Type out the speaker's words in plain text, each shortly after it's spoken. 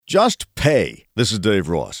Just pay. This is Dave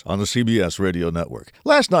Ross on the CBS Radio Network.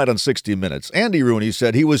 Last night on 60 Minutes, Andy Rooney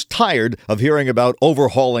said he was tired of hearing about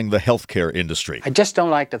overhauling the healthcare industry. I just don't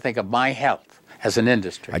like to think of my health as an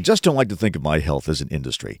industry. I just don't like to think of my health as an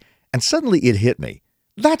industry. And suddenly it hit me.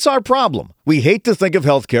 That's our problem. We hate to think of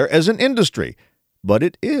healthcare as an industry. But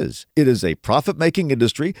it is. It is a profit-making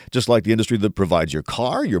industry, just like the industry that provides your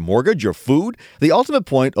car, your mortgage, your food. The ultimate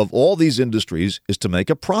point of all these industries is to make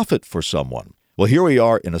a profit for someone. Well, here we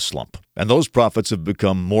are in a slump, and those profits have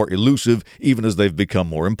become more elusive even as they've become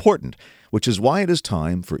more important, which is why it is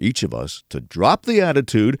time for each of us to drop the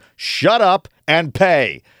attitude, shut up, and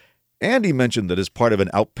pay. Andy mentioned that as part of an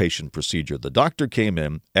outpatient procedure, the doctor came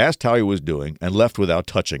in, asked how he was doing, and left without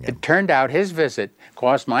touching him. It turned out his visit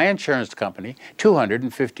cost my insurance company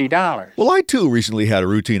 $250. Well, I too recently had a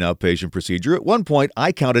routine outpatient procedure. At one point,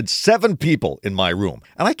 I counted 7 people in my room,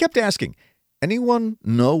 and I kept asking, anyone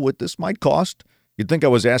know what this might cost? You'd think I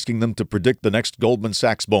was asking them to predict the next Goldman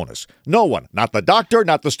Sachs bonus. No one, not the doctor,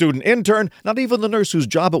 not the student intern, not even the nurse whose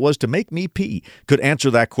job it was to make me pee, could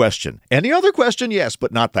answer that question. Any other question, yes,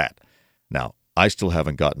 but not that. Now, I still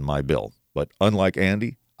haven't gotten my bill, but unlike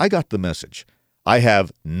Andy, I got the message. I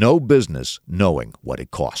have no business knowing what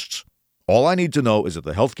it costs. All I need to know is that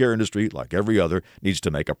the healthcare industry, like every other, needs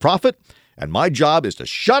to make a profit, and my job is to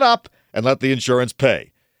shut up and let the insurance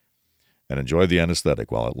pay. And enjoy the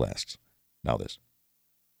anesthetic while it lasts. Now this.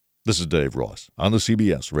 This is Dave Ross on the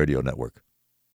CBS Radio Network.